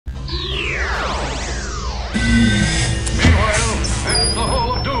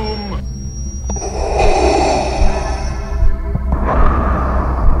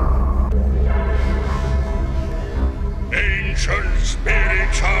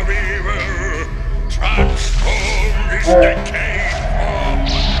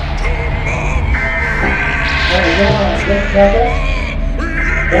Back up.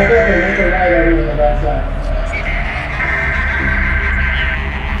 Back up and make a right over on the back side.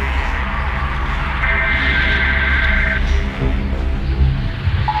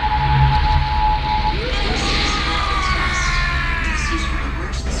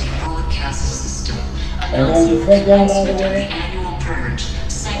 And then just head down all the way. Annual purge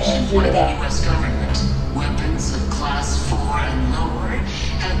sanctioned by the U.S. government. Weapons of class 4 and lower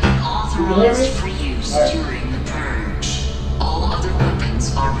have been authorized for use during the purge. All other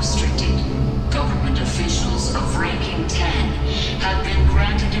weapons are restricted. Government officials of ranking 10 have been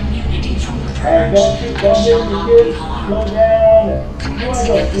granted immunity from the purge and shall not be harmed.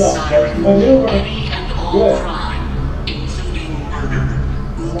 Commencing at the siren, any and all crime, including murder,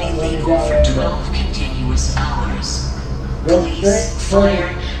 will be legal for 12 continuous hours. Police,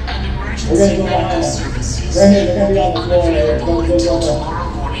 fire, and emergency medical services will be unavailable until tomorrow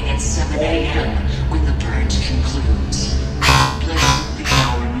morning at 7 a.m. when the purge concludes. Blessed be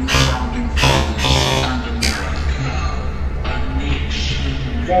our new founding fathers and America, a nation.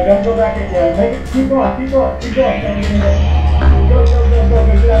 Yeah, don't go back in there. Make it, keep going, keep going, keep going. Go, get out of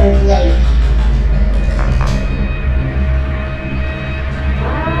here, get out of here.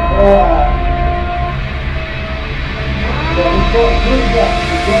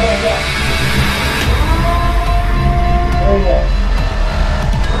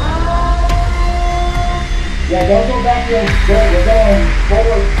 Yeah, don't go back there. We're going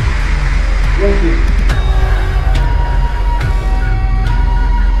forward with you.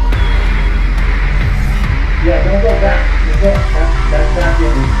 Yeah, don't go back. That's back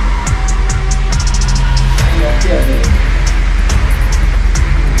in. That's it.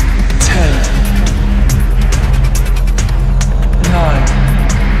 10, 9,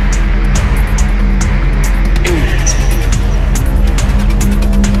 8,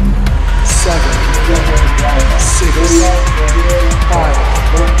 7, 6, 5,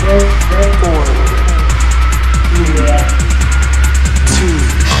 4, 3, 2,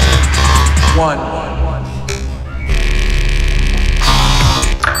 1.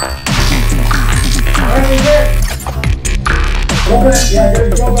 Go back, yeah,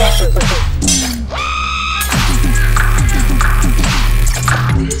 go back.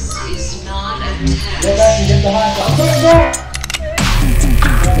 This is not a test. Go back and get the high spot. Go back!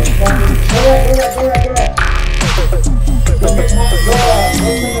 Go back. Go get high, go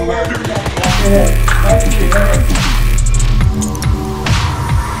bring the wire back. That's it. Right here.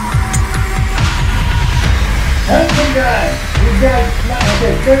 That's the guy. You guys,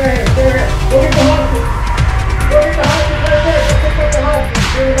 okay, stay right here. Go get the high. Go get the high right there. Go pick up the high.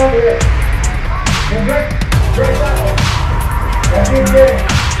 Bring it over here. And break that one. That's it, good.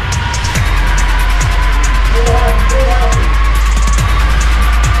 Bring the high.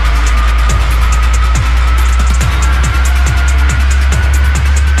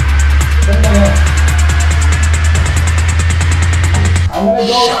 I'm gonna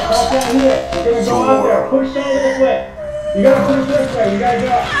go right down here. We're gonna go out there. Push down this way. You gotta push this way. You gotta go.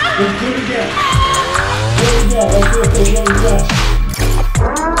 Let's do it again. Do it again. Let's do it again.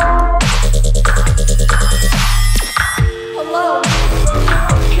 Hello.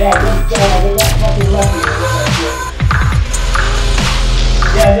 Yeah, just we're not fucking lucky.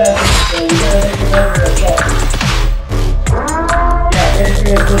 Yeah, that's it. You gotta make it over yourself. Yeah,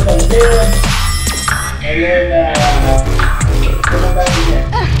 basically it's just on here. And then come back again.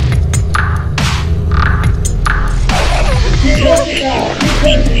 Keep pushing now. Keep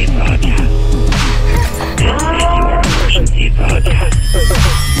pushing. Emergency broadcast.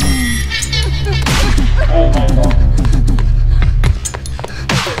 Oh my God.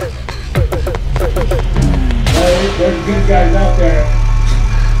 Well, there's good guys out there.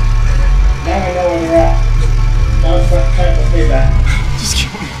 Now I know where they're at. Now it's time to pay back. Just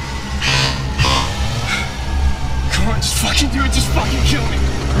kill me. Come on, just fucking do it. Just fucking kill me.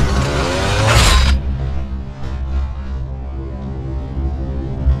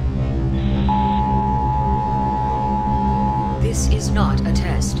 This is not a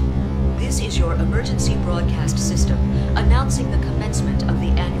test. This is your emergency broadcast system announcing the commencement of the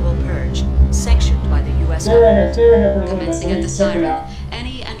annual purge, sanctioned by the U.S. government. Commencing at the siren,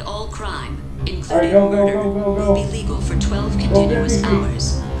 any and all crime, including murder, will be legal for 12 continuous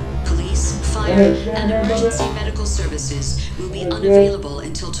hours. Police, fire, and emergency medical services will be unavailable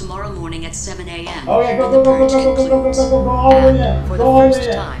until tomorrow morning at 7 a.m. when the purge concludes. And for the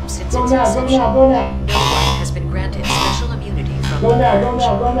first time since its inception, no one has been granted special immunity from the purge.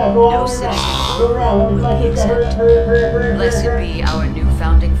 No citizen will be exempt. Blessed be our new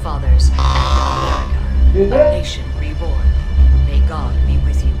founding fathers and America, a nation reborn. May God be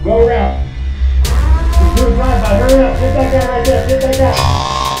with you. Go around. a drive-by. Hurry up. Get that guy right there. Get that guy.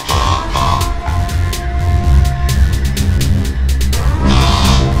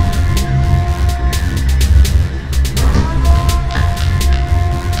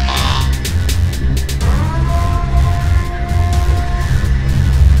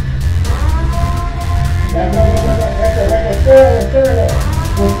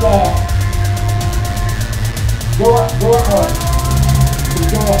 Go up one. Just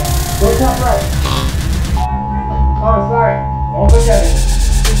go up. Go top right. Oh, sorry. Don't look at it.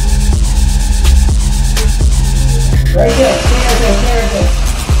 Right there. Stay right there. Stay right there.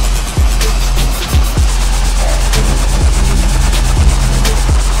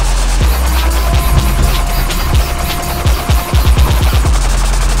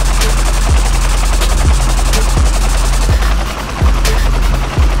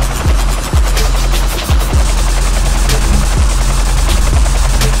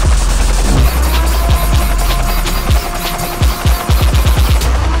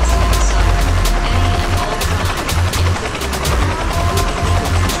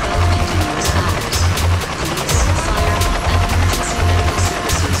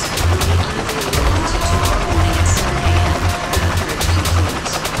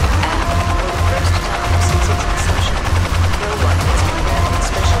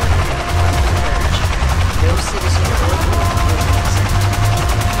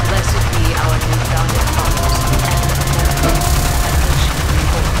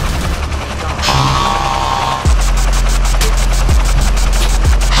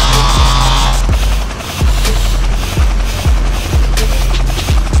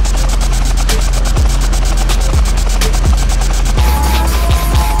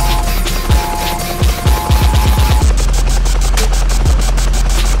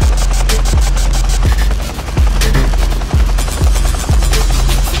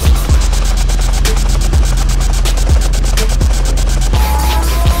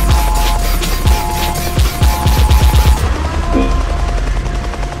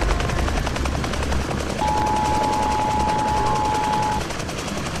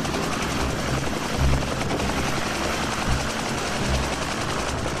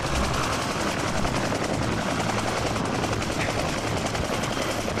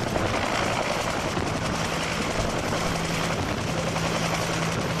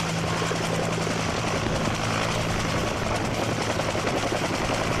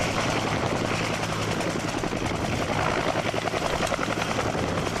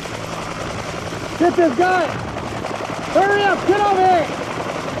 Get this guy! Hurry up! Get over here!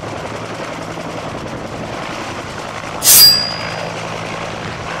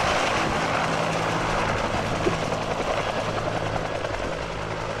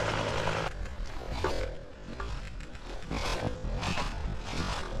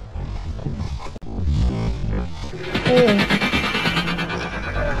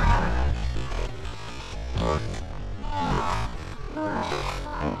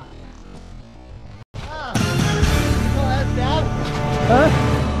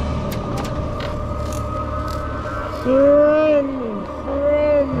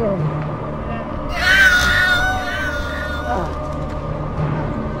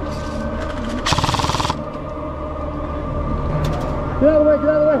 Get out of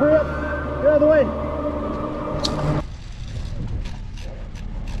the way, hurry up! Get out of the way!